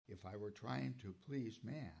If I were trying to please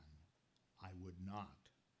man, I would not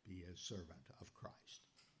be a servant of Christ.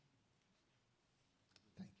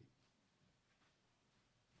 Thank you.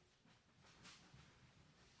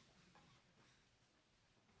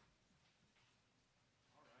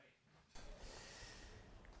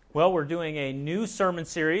 Well, we're doing a new sermon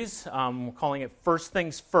series. We're calling it First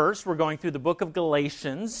Things First. We're going through the book of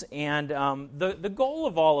Galatians, and the goal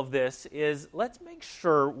of all of this is let's make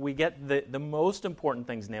sure we get the most important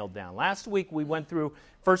things nailed down. Last week we went through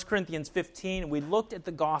 1 Corinthians 15, and we looked at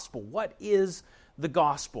the gospel. What is the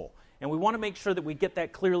gospel? And we want to make sure that we get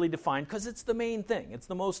that clearly defined because it's the main thing. It's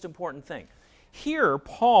the most important thing. Here,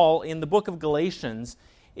 Paul, in the book of Galatians,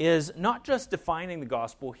 is not just defining the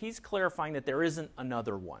gospel, he's clarifying that there isn't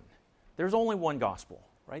another one. There's only one gospel,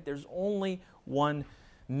 right? There's only one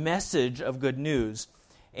message of good news.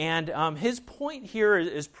 And his point here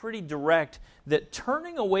is pretty direct, that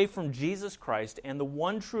turning away from Jesus Christ and the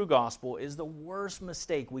one true gospel is the worst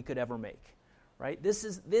mistake we could ever make, right? This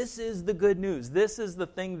is the good news. This is the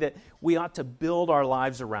thing that we ought to build our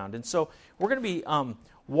lives around. And so we're going to be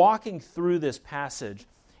walking through this passage.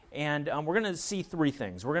 And we're going to see three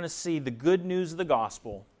things. We're going to see the good news of the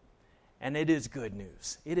gospel, and it is good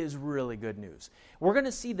news. It is really good news. We're going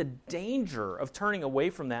to see the danger of turning away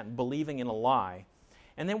from that and believing in a lie.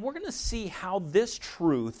 And then we're going to see how this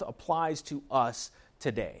truth applies to us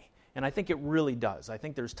today. And I think it really does. I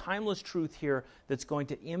think there's timeless truth here that's going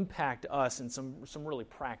to impact us in some really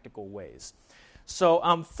practical ways. So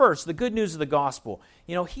first, the good news of the gospel.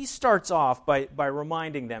 You know, he starts off by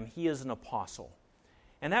reminding them he is an apostle.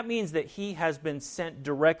 And that means that he has been sent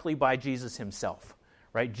directly by Jesus himself,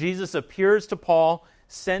 right? Jesus appears to Paul,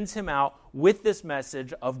 sends him out with this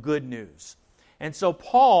message of good news. And so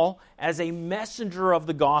Paul, as a messenger of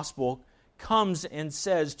the gospel, comes and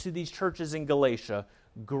says to these churches in Galatia,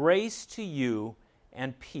 grace to you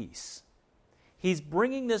and peace. He's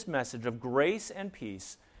bringing this message of grace and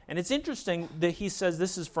peace. And it's interesting that he says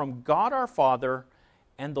this is from God our Father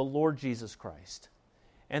and the Lord Jesus Christ.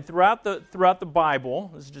 And throughout the Bible,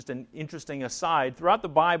 this is just an interesting aside, throughout the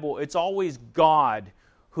Bible, it's always God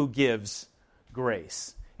who gives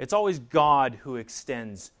grace. It's always God who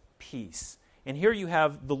extends peace. And here you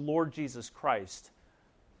have the Lord Jesus Christ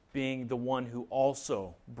being the one who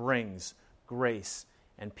also brings grace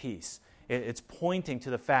and peace. It's pointing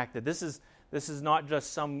to the fact that this is not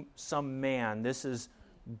just some man. This is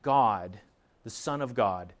God, the Son of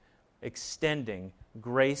God, extending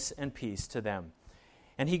grace and peace to them.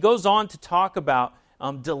 And he goes on to talk about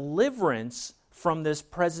deliverance from this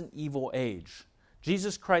present evil age.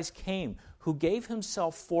 Jesus Christ came, who gave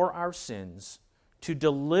himself for our sins to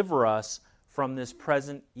deliver us from this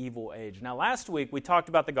present evil age. Now, last week we talked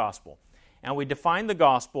about the gospel, and we defined the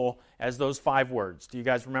gospel as those 5 words. Do you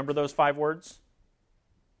guys remember those 5 words?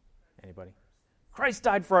 Anybody? Christ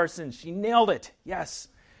died for our sins. She nailed it. Yes.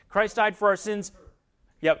 Christ died for our sins.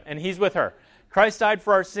 Yep, and he's with her. Christ died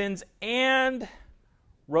for our sins and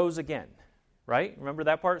rose again, right? Remember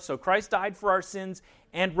that part? So Christ died for our sins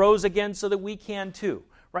and rose again so that we can too,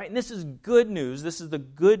 right? And this is good news. This is the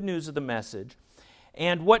good news of the message.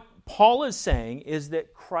 And what Paul is saying is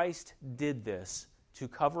that Christ did this to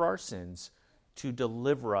cover our sins, to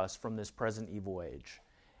deliver us from this present evil age.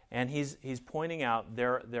 And he's pointing out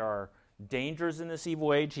there are dangers in this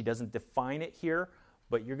evil age. He doesn't define it here,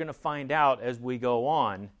 but you're going to find out as we go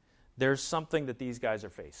on, there's something that these guys are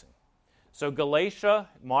facing. So Galatia,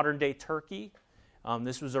 modern-day Turkey,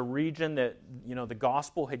 this was a region that, the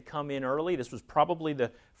gospel had come in early. This was probably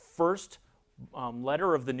the first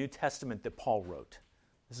letter of the New Testament that Paul wrote.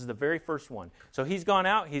 This is the very first one. So he's gone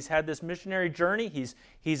out. He's had this missionary journey.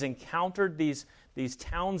 He's encountered these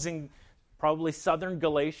towns in probably southern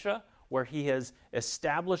Galatia where he has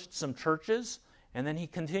established some churches. And then he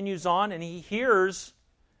continues on and he hears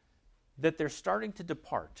that they're starting to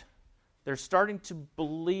depart. They're starting to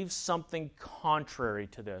believe something contrary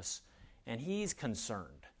to this, and he's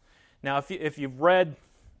concerned. Now, if you've read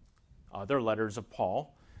other letters of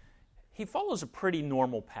Paul, he follows a pretty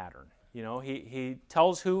normal pattern. He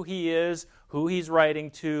tells who he is, who he's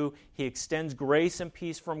writing to. He extends grace and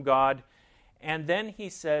peace from God, and then he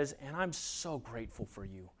says, and I'm so grateful for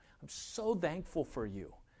you. I'm so thankful for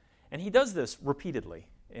you. And he does this repeatedly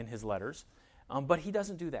in his letters, but he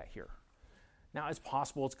doesn't do that here. Now, it's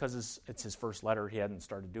possible it's because it's his first letter. He hadn't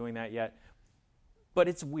started doing that yet. But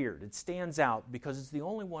it's weird. It stands out because it's the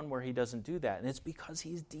only one where he doesn't do that. And it's because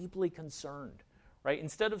he's deeply concerned, right?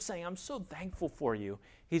 Instead of saying, I'm so thankful for you,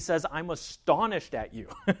 he says, I'm astonished at you.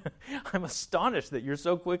 I'm astonished that you're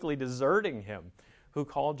so quickly deserting him who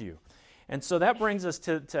called you. And so that brings us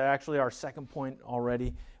to actually our second point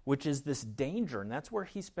already, which is this danger, and that's where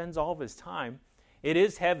he spends all of his time. It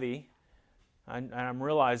is heavy, and I'm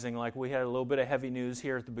realizing like we had a little bit of heavy news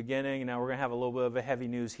here at the beginning, and now we're going to have a little bit of a heavy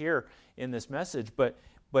news here in this message, but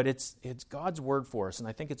it's God's word for us, and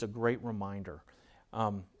I think it's a great reminder.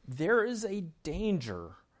 There is a danger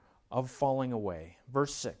of falling away.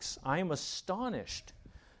 Verse 6, I am astonished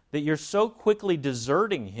that you're so quickly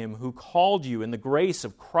deserting him who called you in the grace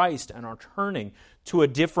of Christ and are turning to a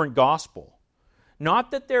different gospel.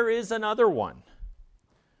 Not that there is another one,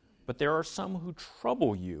 but there are some who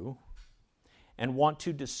trouble you and want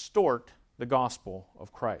to distort the gospel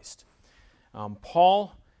of Christ.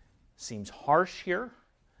 Paul seems harsh here.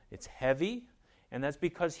 It's heavy, and that's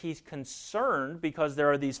because he's concerned because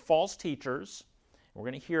there are these false teachers. We're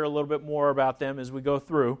going to hear a little bit more about them as we go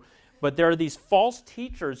through, but there are these false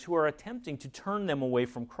teachers who are attempting to turn them away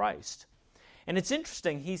from Christ. And it's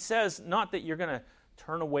interesting, he says, not that you're going to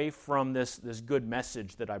turn away from this good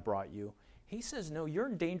message that I brought you. He says, no, you're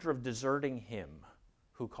in danger of deserting him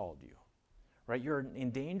who called you. Right? You're in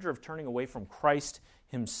danger of turning away from Christ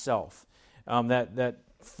himself. That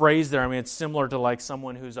phrase there, I mean, it's similar to like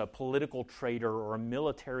someone who's a political traitor or a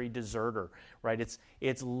military deserter, right?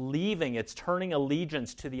 It's leaving, it's turning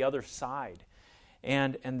allegiance to the other side.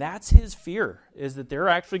 And that's his fear, is that they're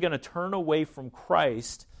actually going to turn away from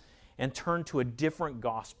Christ and turn to a different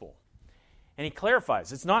gospel. And he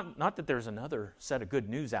clarifies, it's not that there's another set of good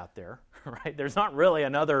news out there, right? There's not really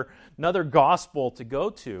another gospel to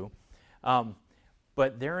go to,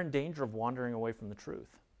 but they're in danger of wandering away from the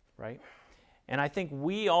truth, right? And I think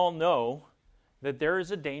we all know that there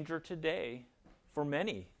is a danger today for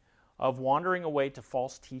many of wandering away to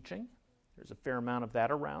false teaching. There's a fair amount of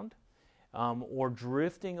that around. Or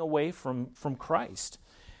drifting away from Christ.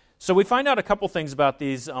 So we find out a couple things about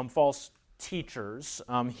these false teachers.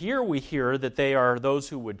 Here we hear that they are those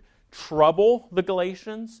who would trouble the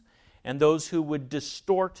Galatians and those who would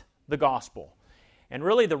distort the gospel. And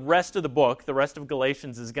really the rest of the book, the rest of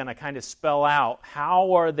Galatians, is going to kind of spell out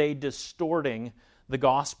how are they distorting the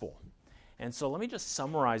gospel. And so let me just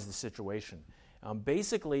summarize the situation.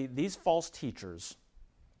 Basically, these false teachers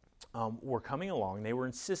were coming along. They were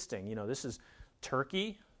insisting, this is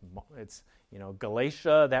Turkey, it's,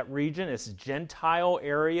 Galatia, that region, it's a Gentile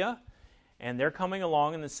area, and they're coming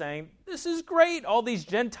along and they're saying, this is great, all these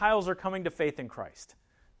Gentiles are coming to faith in Christ.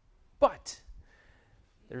 But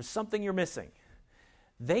there's something you're missing.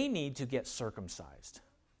 They need to get circumcised.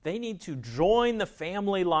 They need to join the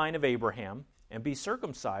family line of Abraham and be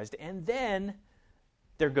circumcised, and then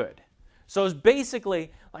they're good. So it's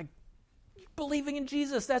basically like, believing in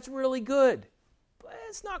Jesus, that's really good. But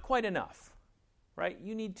it's not quite enough, right?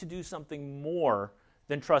 You need to do something more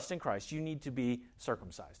than trust in Christ. You need to be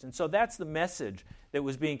circumcised. And so that's the message that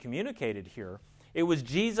was being communicated here. It was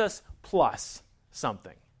Jesus plus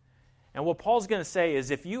something. And what Paul's going to say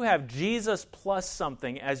is if you have Jesus plus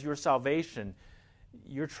something as your salvation,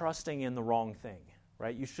 you're trusting in the wrong thing,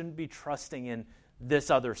 right? You shouldn't be trusting in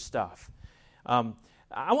this other stuff.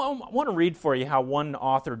 I want to read for you how one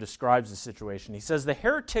author describes the situation. He says, the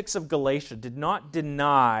heretics of Galatia did not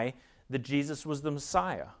deny that Jesus was the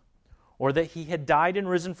Messiah or that he had died and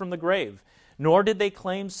risen from the grave, nor did they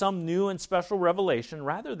claim some new and special revelation.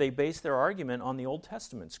 Rather, they based their argument on the Old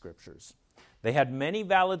Testament scriptures. They had many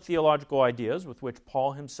valid theological ideas with which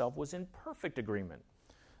Paul himself was in perfect agreement.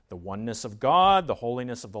 The oneness of God, the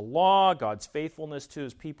holiness of the law, God's faithfulness to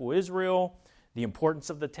his people Israel, the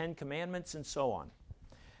importance of the Ten Commandments, and so on.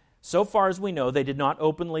 So far as we know, they did not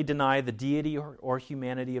openly deny the deity or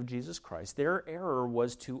humanity of Jesus Christ. Their error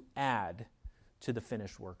was to add to the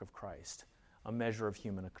finished work of Christ a measure of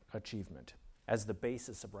human achievement as the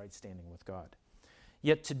basis of right standing with God.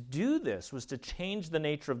 Yet to do this was to change the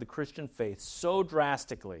nature of the Christian faith so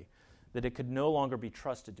drastically that it could no longer be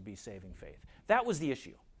trusted to be saving faith. That was the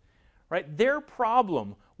issue, right? Their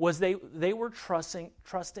problem was they were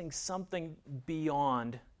trusting something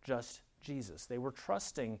beyond just Jesus. They were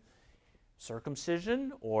trusting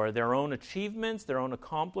circumcision or their own achievements, their own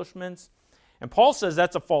accomplishments. And Paul says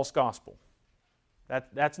that's a false gospel.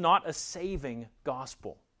 That's not a saving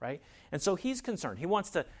gospel, right? And so he's concerned. He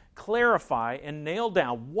wants to clarify and nail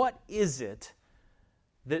down what is it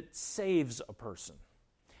that saves a person.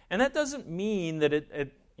 And that doesn't mean that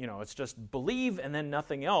it's just believe and then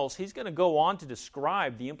nothing else. He's going to go on to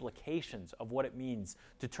describe the implications of what it means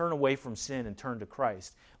to turn away from sin and turn to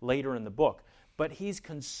Christ later in the book. But he's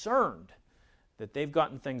concerned that they've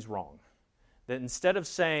gotten things wrong. That instead of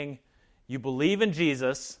saying, you believe in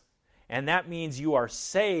Jesus, and that means you are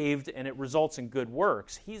saved and it results in good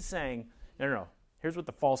works, he's saying, no. Here's what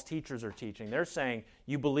the false teachers are teaching. They're saying,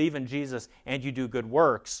 you believe in Jesus and you do good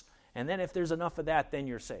works, And then if there's enough of that, then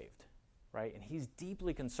you're saved, right? And he's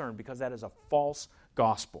deeply concerned because that is a false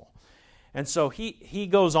gospel. And so he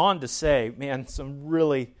goes on to say, man, some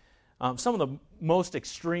really, some of the most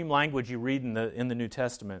extreme language you read in the New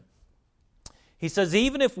Testament. He says,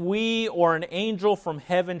 even if we or an angel from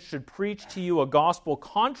heaven should preach to you a gospel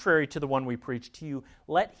contrary to the one we preach to you,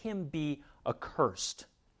 let him be accursed.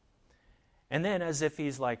 And then as if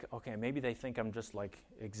he's like, okay, maybe they think I'm just like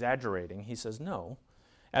exaggerating. He says, no.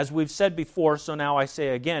 As we've said before, so now I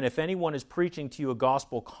say again, if anyone is preaching to you a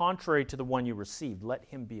gospel contrary to the one you received, let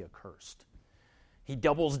him be accursed. He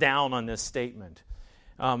doubles down on this statement.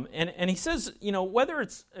 And he says, whether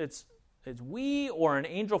it's we or an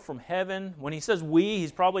angel from heaven, when he says we,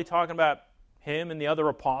 he's probably talking about him and the other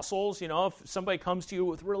apostles. If somebody comes to you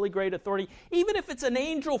with really great authority, even if it's an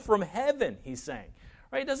angel from heaven, he's saying,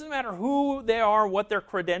 right? It doesn't matter who they are, what their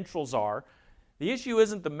credentials are. The issue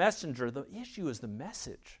isn't the messenger, the issue is the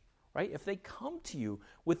message, right? If they come to you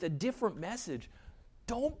with a different message,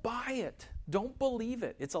 don't buy it. Don't believe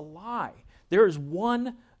it. It's a lie. There is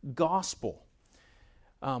one gospel.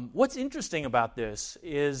 What's interesting about this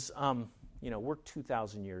is, we're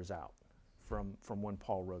 2,000 years out from when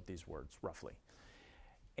Paul wrote these words, roughly.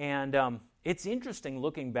 And it's interesting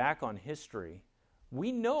looking back on history.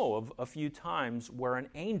 We know of a few times where an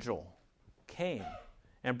angel came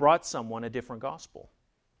and brought someone a different gospel,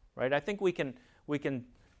 right? I think we can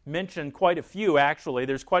mention quite a few, actually.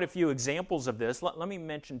 There's quite a few examples of this. Let me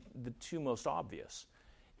mention the two most obvious.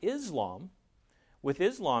 Islam. With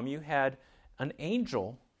Islam, you had an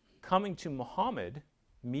angel coming to Muhammad,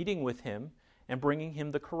 meeting with him, and bringing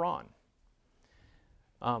him the Quran.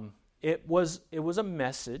 It was a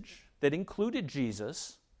message that included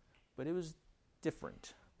Jesus, but it was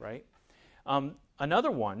different, right?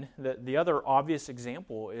 Another one, the other obvious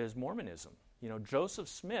example is Mormonism. Joseph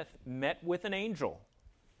Smith met with an angel,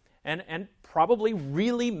 and probably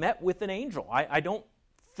really met with an angel. I don't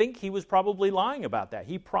think he was probably lying about that.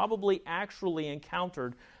 He probably actually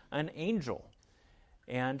encountered an angel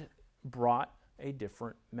and brought a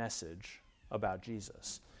different message about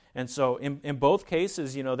Jesus. And so in both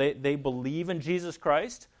cases, they believe in Jesus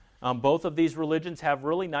Christ. Both of these religions have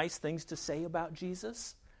really nice things to say about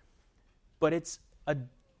Jesus, but it's a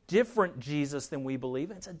different Jesus than we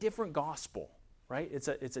believe. It's a different gospel, right? It's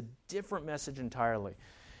a different message entirely.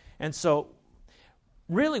 And so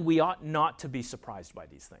really, we ought not to be surprised by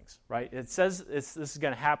these things, right? It says this is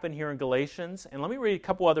going to happen here in Galatians. And let me read a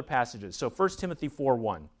couple other passages. So 1 Timothy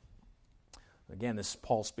 4:1. Again, this is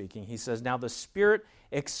Paul speaking. He says, now the Spirit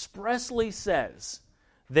expressly says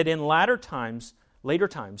that in later times,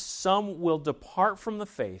 some will depart from the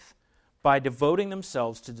faith by devoting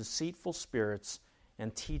themselves to deceitful spirits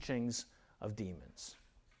and teachings of demons.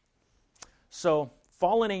 So,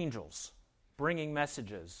 fallen angels bringing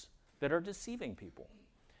messages that are deceiving people.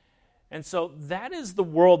 And so that is the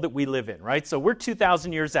world that we live in, right? So we're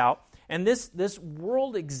 2,000 years out, and this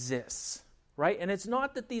world exists, right? And it's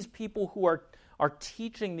not that these people who are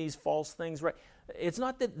teaching these false things, right? It's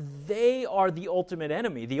not that they are the ultimate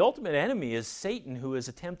enemy. The ultimate enemy is Satan, who is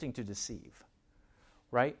attempting to deceive,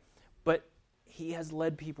 right? But he has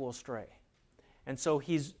led people astray. And so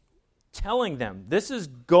he's telling them, this is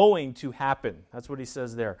going to happen. That's what he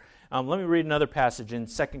says there. Let me read another passage in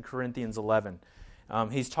 2 Corinthians 11.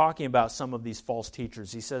 He's talking about some of these false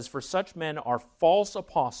teachers. He says, for such men are false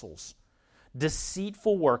apostles,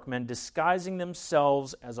 deceitful workmen, disguising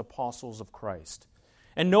themselves as apostles of Christ.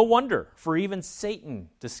 And no wonder, for even Satan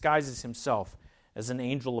disguises himself as an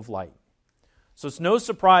angel of light. So it's no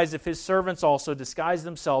surprise if his servants also disguise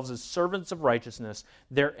themselves as servants of righteousness,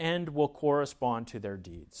 their end will correspond to their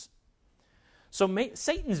deeds. So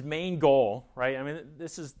Satan's main goal, right? I mean,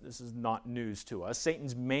 this is not news to us.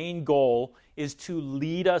 Satan's main goal is to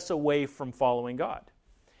lead us away from following God.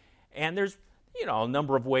 And there's, a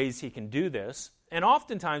number of ways he can do this. And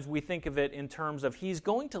oftentimes we think of it in terms of he's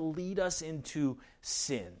going to lead us into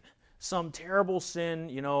sin. Some terrible sin,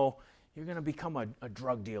 you're going to become a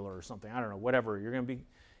drug dealer or something. I don't know, whatever. You're going to be,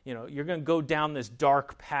 you're going to go down this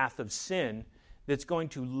dark path of sin that's going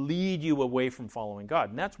to lead you away from following God.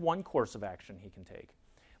 And that's one course of action he can take.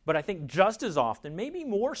 But I think just as often, maybe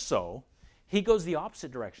more so, he goes the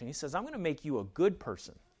opposite direction. He says, I'm going to make you a good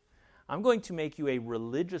person. I'm going to make you a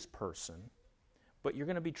religious person, but you're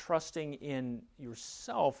going to be trusting in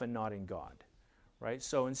yourself and not in God. Right?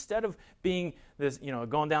 So instead of being this,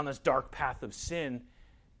 going down this dark path of sin,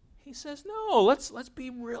 he says, no, let's be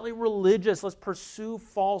really religious. Let's pursue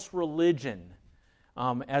false religion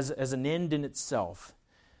as an end in itself.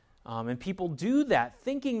 And people do that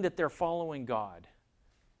thinking that they're following God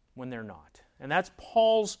when they're not. And that's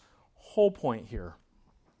Paul's whole point here.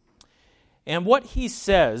 And what he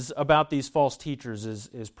says about these false teachers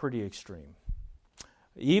is pretty extreme.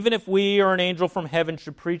 Even if we or an angel from heaven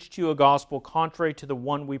should preach to you a gospel contrary to the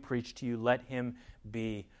one we preach to you, let him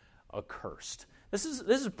be accursed. This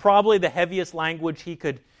is probably the heaviest language he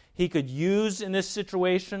could use in this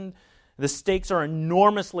situation. The stakes are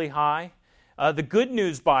enormously high. The Good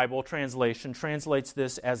News Bible translation translates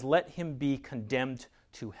this as let him be condemned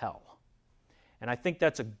to hell. And I think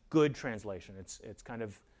that's a good translation. It's kind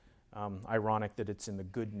of ironic that it's in the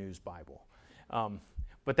Good News Bible.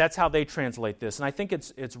 But that's how they translate this, and I think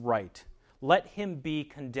it's right. Let him be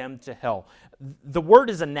condemned to hell. The word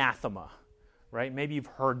is anathema, right? Maybe you've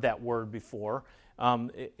heard that word before.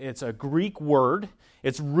 It's a Greek word.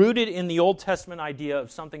 It's rooted in the Old Testament idea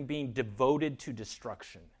of something being devoted to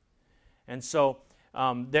destruction. And so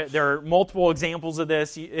there are multiple examples of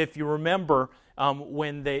this. If you remember,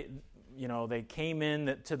 when they came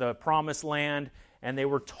in to the promised land and they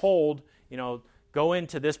were told, go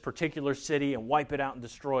into this particular city and wipe it out and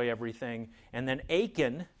destroy everything. And then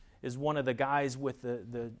Achan is one of the guys with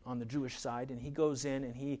on the Jewish side, and he goes in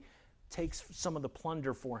and he takes some of the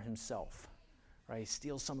plunder for himself. Right? He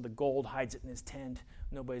steals some of the gold, hides it in his tent.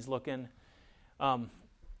 Nobody's looking.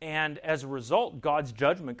 And as a result, God's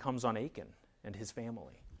judgment comes on Achan and his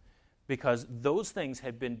family because those things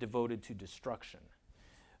had been devoted to destruction.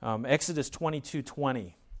 Exodus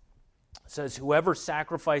 22:20 says, whoever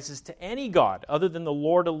sacrifices to any god other than the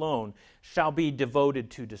Lord alone shall be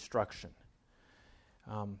devoted to destruction.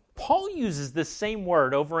 Paul uses this same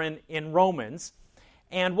word over in Romans,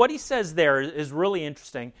 and what he says there is really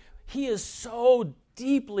interesting. He is so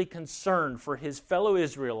deeply concerned for his fellow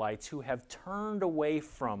Israelites who have turned away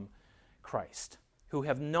from Christ, who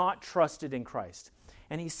have not trusted in Christ.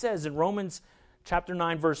 And he says in Romans chapter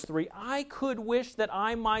 9, verse 3, I could wish that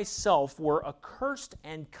I myself were accursed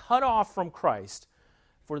and cut off from Christ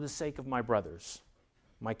for the sake of my brothers,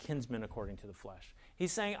 my kinsmen according to the flesh.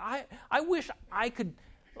 He's saying, I wish I could,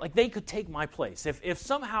 they could take my place. If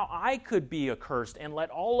somehow I could be accursed and let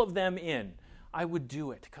all of them in, I would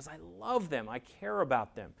do it because I love them. I care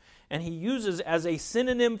about them. And he uses as a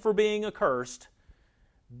synonym for being accursed,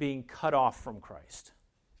 being cut off from Christ.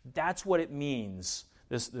 That's what it means,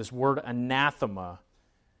 this word anathema.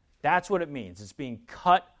 That's what it means. It's being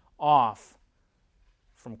cut off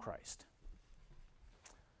from Christ.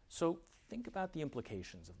 So think about the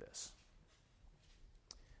implications of this.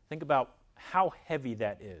 Think about how heavy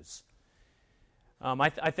that is.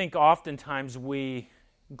 I think oftentimes we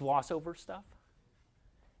gloss over stuff,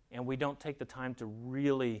 and we don't take the time to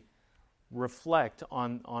really reflect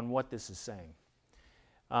on what this is saying.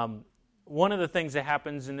 One of the things that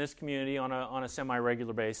happens in this community on a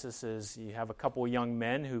semi-regular basis is you have a couple of young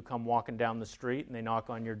men who come walking down the street and they knock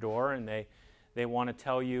on your door and they want to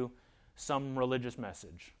tell you some religious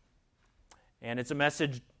message. And it's a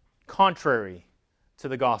message contrary to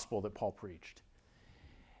the gospel that Paul preached.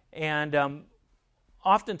 And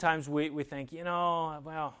oftentimes we think,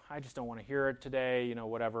 well, I just don't want to hear it today,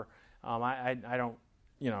 whatever. I don't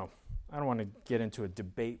want to get into a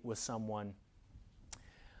debate with someone.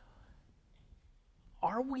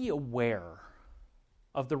 Are we aware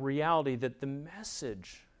of the reality that the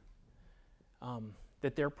message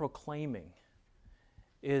that they're proclaiming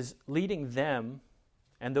is leading them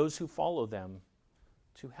and those who follow them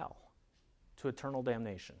to hell, to eternal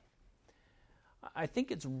damnation? I think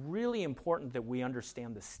it's really important that we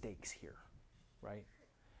understand the stakes here, right?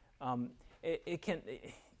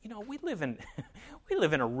 We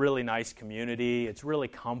live in a really nice community. It's really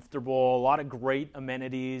comfortable. A lot of great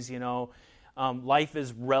amenities. Life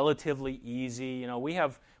is relatively easy. We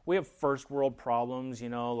have first world problems.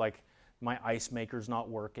 Like my ice maker's not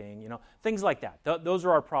working. Things like that. Those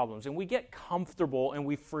are our problems, and we get comfortable and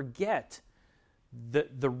we forget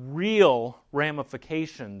the real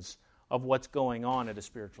ramifications of what's going on at a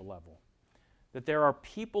spiritual level. That there are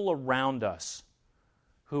people around us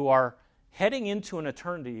who are heading into an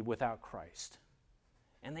eternity without Christ.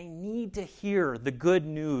 And they need to hear the good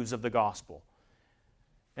news of the gospel.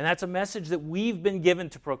 And that's a message that we've been given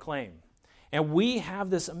to proclaim. And we have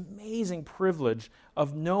this amazing privilege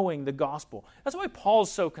of knowing the gospel. That's why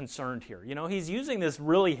Paul's so concerned here. He's using this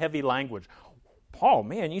really heavy language. Paul,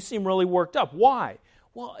 man, you seem really worked up. Why?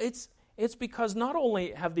 Well, it's because not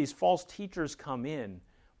only have these false teachers come in,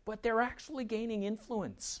 but they're actually gaining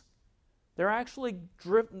influence. They're actually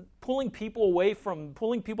pulling people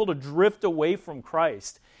to drift away from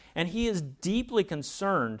Christ. And he is deeply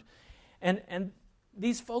concerned. And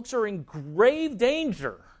these folks are in grave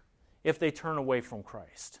danger if they turn away from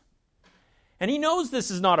Christ. And he knows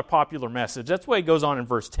this is not a popular message. That's why he goes on in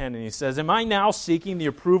verse 10 and he says, am I now seeking the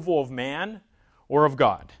approval of man or of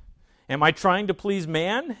God? Am I trying to please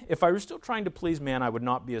man? If I were still trying to please man, I would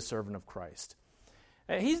not be a servant of Christ.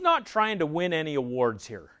 He's not trying to win any awards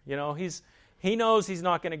here. He knows he's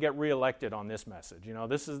not going to get reelected on this message.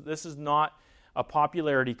 This is not a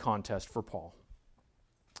popularity contest for Paul.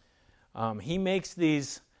 He makes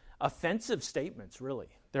these offensive statements, really.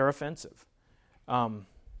 They're offensive.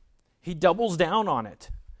 He doubles down on it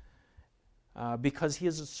because he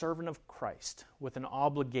is a servant of Christ with an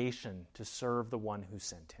obligation to serve the one who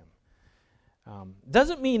sent him.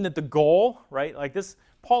 Doesn't mean that the goal, right? Like this,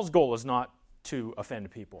 Paul's goal is not to offend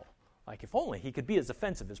people. Like if only he could be as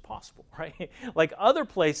offensive as possible, right? Like other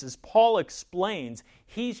places, Paul explains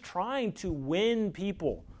he's trying to win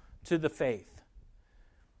people to the faith.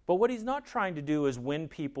 But what he's not trying to do is win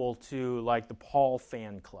people to like the Paul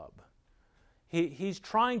fan club. He's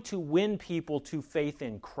trying to win people to faith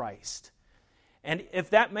in Christ. And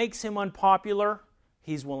if that makes him unpopular,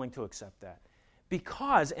 he's willing to accept that.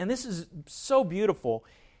 Because, and this is so beautiful,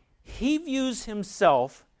 he views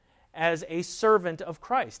himself as a servant of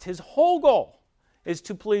Christ. His whole goal is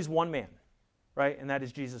to please one man, right? And that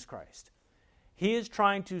is Jesus Christ. He is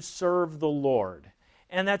trying to serve the Lord.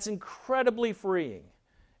 And that's incredibly freeing.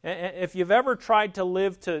 If you've ever tried to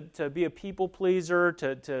live to be a people pleaser,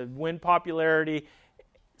 to win popularity,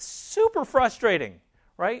 super frustrating,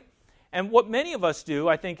 right? And what many of us do,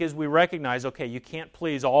 I think, is we recognize, okay, you can't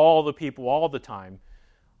please all the people all the time.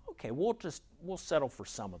 Okay, we'll settle for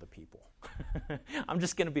some of the people. I'm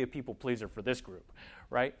just going to be a people pleaser for this group,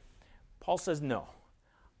 right? Paul says, no.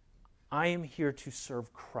 I am here to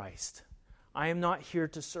serve Christ. I am not here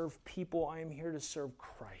to serve people. I am here to serve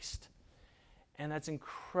Christ. And that's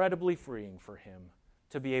incredibly freeing for him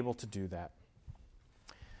to be able to do that.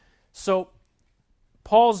 So,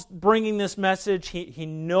 Paul's bringing this message. He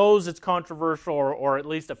knows it's controversial or at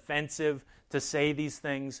least offensive to say these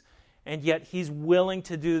things, and yet he's willing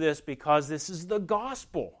to do this because this is the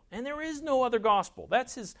gospel, and there is no other gospel.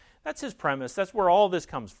 That's his premise. That's where all this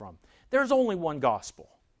comes from. There's only one gospel,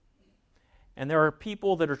 and there are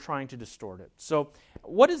people that are trying to distort it. So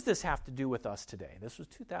what does this have to do with us today? This was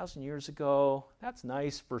 2,000 years ago. That's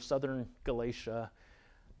nice for southern Galatia.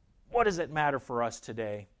 What does it matter for us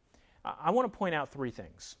today? I want to point out three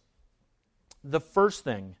things. The first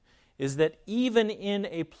thing is that even in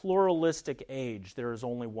a pluralistic age, there is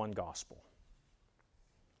only one gospel.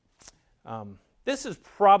 This is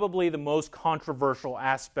probably the most controversial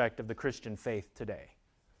aspect of the Christian faith today.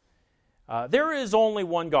 There is only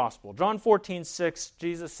one gospel. John 14:6,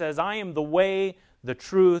 Jesus says, I am the way, the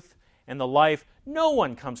truth, and the life. No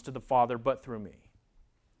one comes to the Father but through me.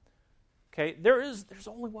 Okay, there's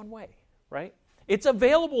only one way, right? It's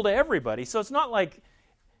available to everybody, so it's not like,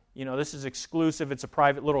 this is exclusive, it's a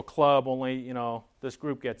private little club, only, this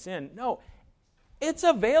group gets in. No, it's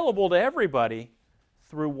available to everybody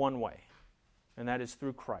through one way, and that is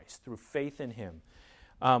through Christ, through faith in Him.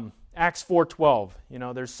 Acts 4:12,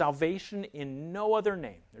 there's salvation in no other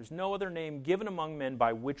name. There's no other name given among men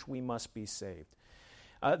by which we must be saved.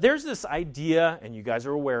 There's this idea, and you guys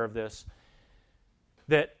are aware of this,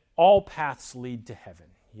 that all paths lead to heaven.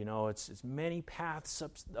 It's many paths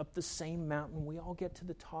up the same mountain. We all get to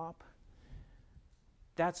the top.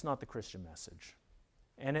 That's not the Christian message.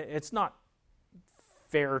 And it's not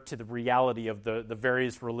fair to the reality of the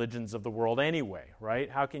various religions of the world anyway, right?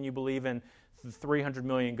 How can you believe in the 300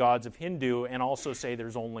 million gods of Hindu and also say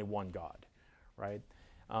there's only one God, right?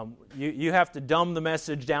 You have to dumb the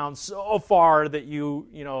message down so far that you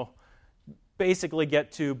basically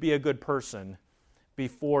get to be a good person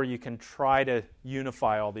before you can try to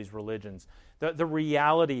unify all these religions. The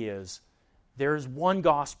reality is there's one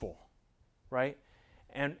gospel, right?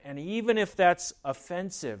 And even if that's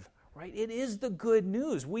offensive, right, it is the good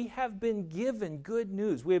news. We have been given good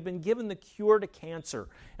news. We have been given the cure to cancer.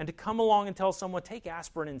 And to come along and tell someone, take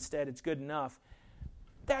aspirin instead, it's good enough,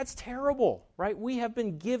 that's terrible, right? We have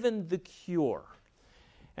been given the cure.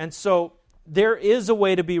 And so there is a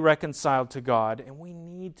way to be reconciled to God, and we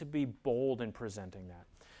need to be bold in presenting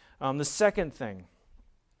that. The second thing,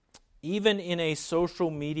 even in a social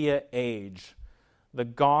media age, the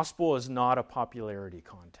gospel is not a popularity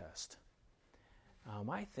contest.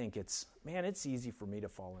 I think it's easy for me to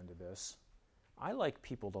fall into this. I like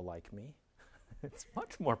people to like me. It's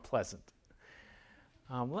much more pleasant.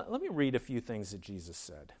 Let me read a few things that Jesus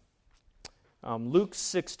said. Luke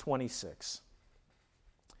 6:26.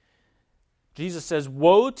 Jesus says,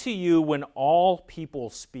 "Woe to you when all people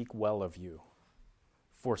speak well of you,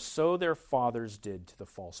 for so their fathers did to the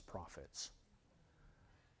false prophets."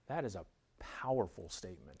 That is a powerful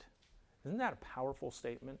statement. Isn't that a powerful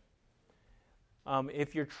statement?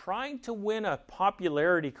 If you're trying to win a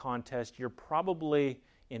popularity contest, you're probably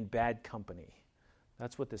in bad company.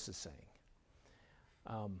 That's what this is saying.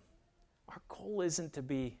 Our goal isn't to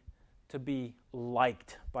be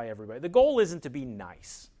liked by everybody. The goal isn't to be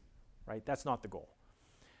nice, right? That's not the goal.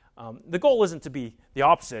 The goal isn't to be the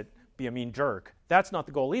opposite, be a mean jerk. That's not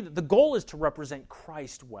the goal either. The goal is to represent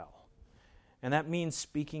Christ well. And that means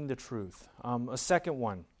speaking the truth. A second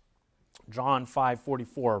one, John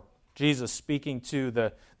 5:44, Jesus speaking to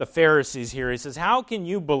the Pharisees here. He says, "How can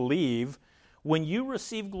you believe when you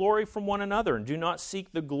receive glory from one another and do not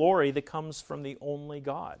seek the glory that comes from the only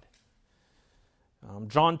God?"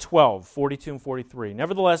 John 12:42 and 43.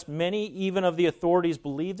 "Nevertheless, many even of the authorities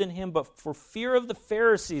believed in him, but for fear of the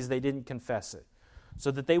Pharisees they didn't confess it,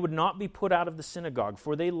 so that they would not be put out of the synagogue.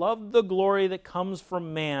 For they loved the glory that comes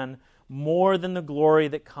from man more than the glory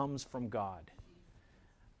that comes from God."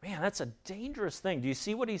 Man, that's a dangerous thing. Do you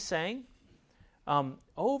see what he's saying?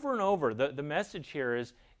 Over and over, the message here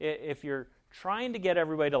is if you're trying to get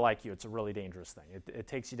everybody to like you, it's a really dangerous thing. It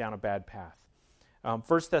takes you down a bad path.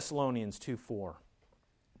 1 Thessalonians 2:4.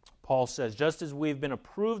 Paul says, "Just as we've been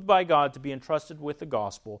approved by God to be entrusted with the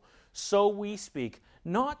gospel, so we speak,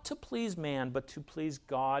 not to please man, but to please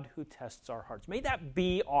God who tests our hearts." May that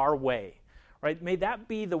be our way, right? May that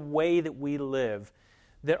be the way that we live,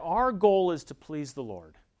 that our goal is to please the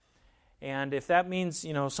Lord. And if that means,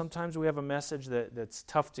 sometimes we have a message that's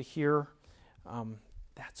tough to hear,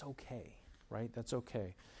 that's okay, right? That's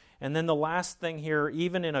okay. And then the last thing here,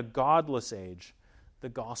 even in a godless age, the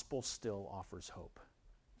gospel still offers hope.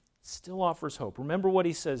 Still offers hope. Remember what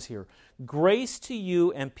he says here. "Grace to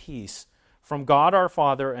you and peace from God our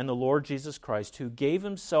Father and the Lord Jesus Christ, who gave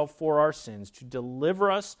himself for our sins to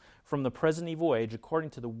deliver us from the present evil age,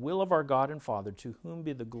 according to the will of our God and Father, to whom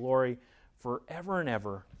be the glory forever and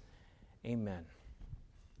ever. Amen."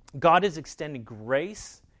 God is extending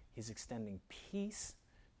grace. He's extending peace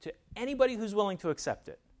to anybody who's willing to accept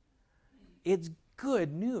it. It's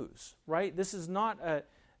good news, right? This is not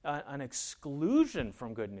an exclusion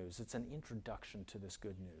from good news. It's an introduction to this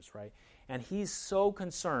good news, right? And he's so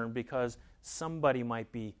concerned because somebody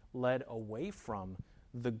might be led away from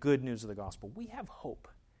the good news of the gospel. We have hope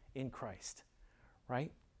in Christ,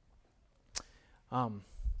 right?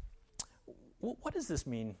 What does this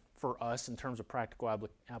mean for us in terms of practical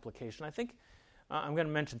application? I think I'm going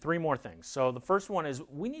to mention three more things. So the first one is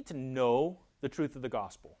we need to know the truth of the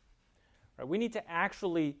gospel. Right? We need to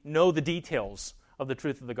actually know the details of the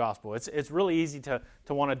truth of the gospel. It's really easy to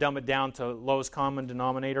want to dumb it down to lowest common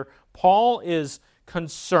denominator. Paul is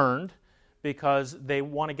concerned because they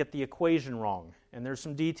want to get the equation wrong. And there's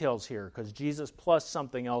some details here because Jesus plus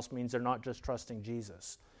something else means they're not just trusting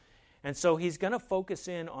Jesus. And so he's going to focus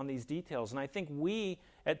in on these details. And I think we,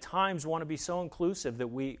 at times, want to be so inclusive that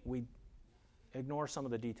we ignore some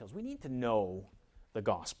of the details. We need to know the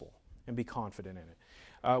gospel and be confident in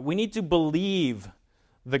it. We need to believe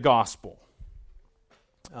the gospel.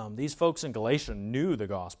 These folks in Galatia knew the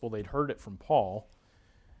gospel. They'd heard it from Paul.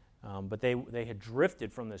 But they had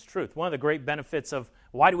drifted from this truth. One of the great benefits of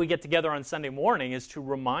why do we get together on Sunday morning is to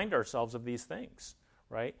remind ourselves of these things,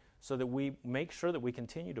 right? So that we make sure that we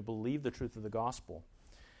continue to believe the truth of the gospel.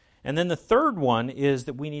 And then the third one is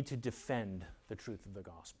that we need to defend the truth of the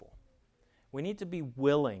gospel. We need to be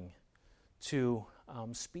willing to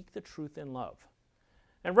speak the truth in love.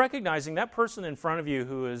 And recognizing that person in front of you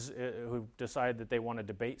who decided that they want to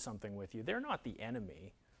debate something with you, they're not the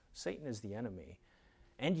enemy. Satan is the enemy.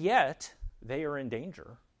 And yet, they are in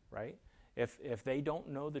danger, right? If they don't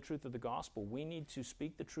know the truth of the gospel, we need to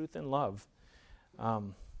speak the truth in love.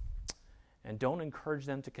 And don't encourage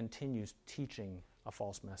them to continue teaching a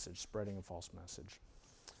false message, spreading a false message.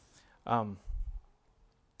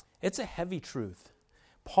 It's a heavy truth.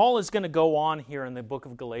 Paul is going to go on here in the book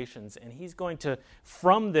of Galatians, and he's going to,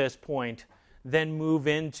 from this point, then move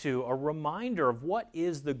into a reminder of what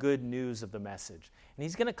is the good news of the message. And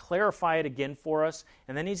he's going to clarify it again for us,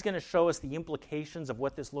 and then he's going to show us the implications of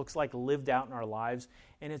what this looks like lived out in our lives.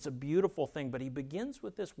 And it's a beautiful thing, but he begins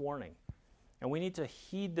with this warning. And we need to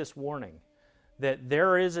heed this warning that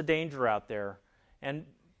there is a danger out there. And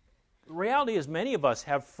the reality is many of us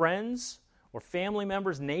have friends or family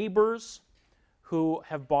members, neighbors, who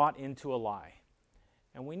have bought into a lie.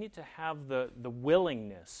 And we need to have the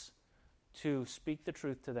willingness to speak the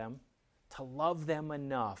truth to them, to love them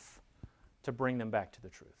enough to bring them back to the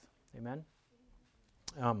truth. Amen?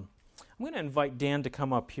 I'm going to invite Dan to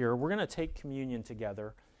come up here. We're going to take communion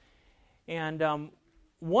together. And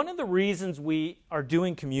one of the reasons we are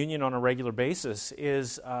doing communion on a regular basis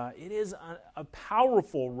is it is a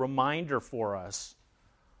powerful reminder for us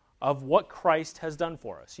of what Christ has done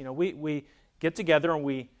for us. You know, we get together and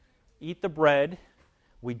we eat the bread,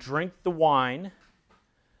 we drink the wine,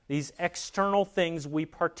 these external things we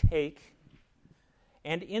partake.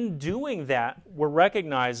 And in doing that, we're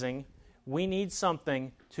recognizing we need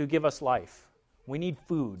something to give us life. We need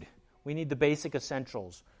food. We need the basic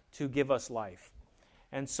essentials to give us life.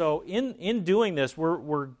 And so in doing this,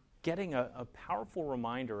 we're getting a powerful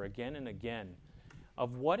reminder again and again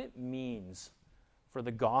of what it means for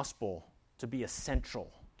the gospel to be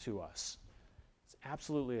essential to us. It's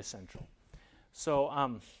absolutely essential.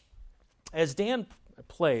 So as Dan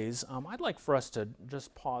plays, I'd like for us to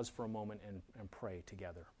just pause for a moment and pray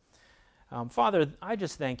together. Father, I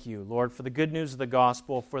just thank you, Lord, for the good news of the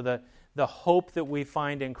gospel, for the hope that we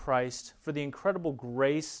find in Christ, for the incredible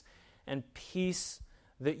grace and peace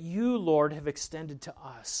that you, Lord, have extended to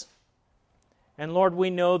us. And Lord, we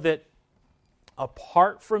know that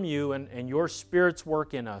apart from you and your Spirit's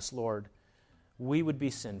work in us, Lord, we would be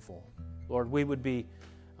sinful. Lord, we would be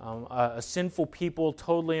a sinful people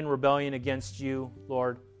totally in rebellion against you,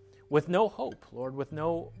 Lord, with no hope, Lord, with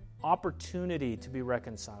no opportunity to be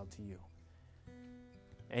reconciled to you.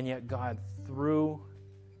 And yet, God, through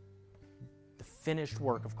the finished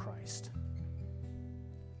work of Christ,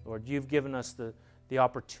 Lord, you've given us the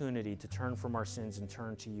opportunity to turn from our sins and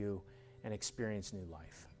turn to you and experience new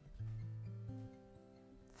life.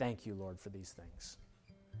 Thank you, Lord, for these things.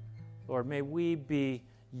 Lord, may we be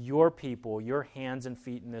your people, your hands and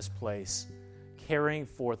feet in this place, carrying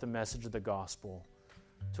forth the message of the gospel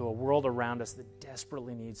to a world around us that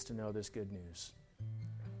desperately needs to know this good news.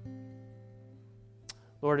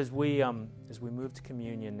 Lord, as we move to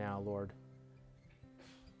communion now, Lord,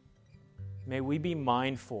 may we be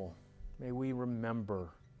mindful, may we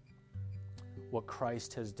remember what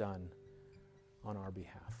Christ has done on our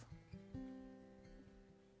behalf.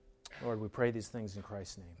 Lord, we pray these things in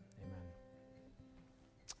Christ's name. Amen.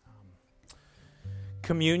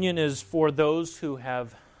 Communion is for those who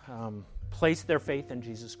have placed their faith in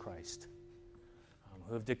Jesus Christ,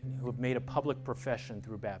 who have made a public profession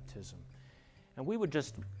through baptism. And we would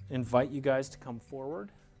just invite you guys to come forward.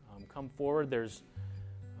 There's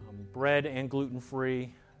bread and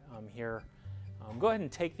gluten-free here. Go ahead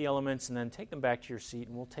and take the elements and then take them back to your seat,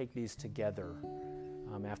 and we'll take these together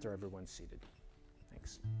after everyone's seated.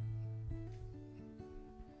 Thanks.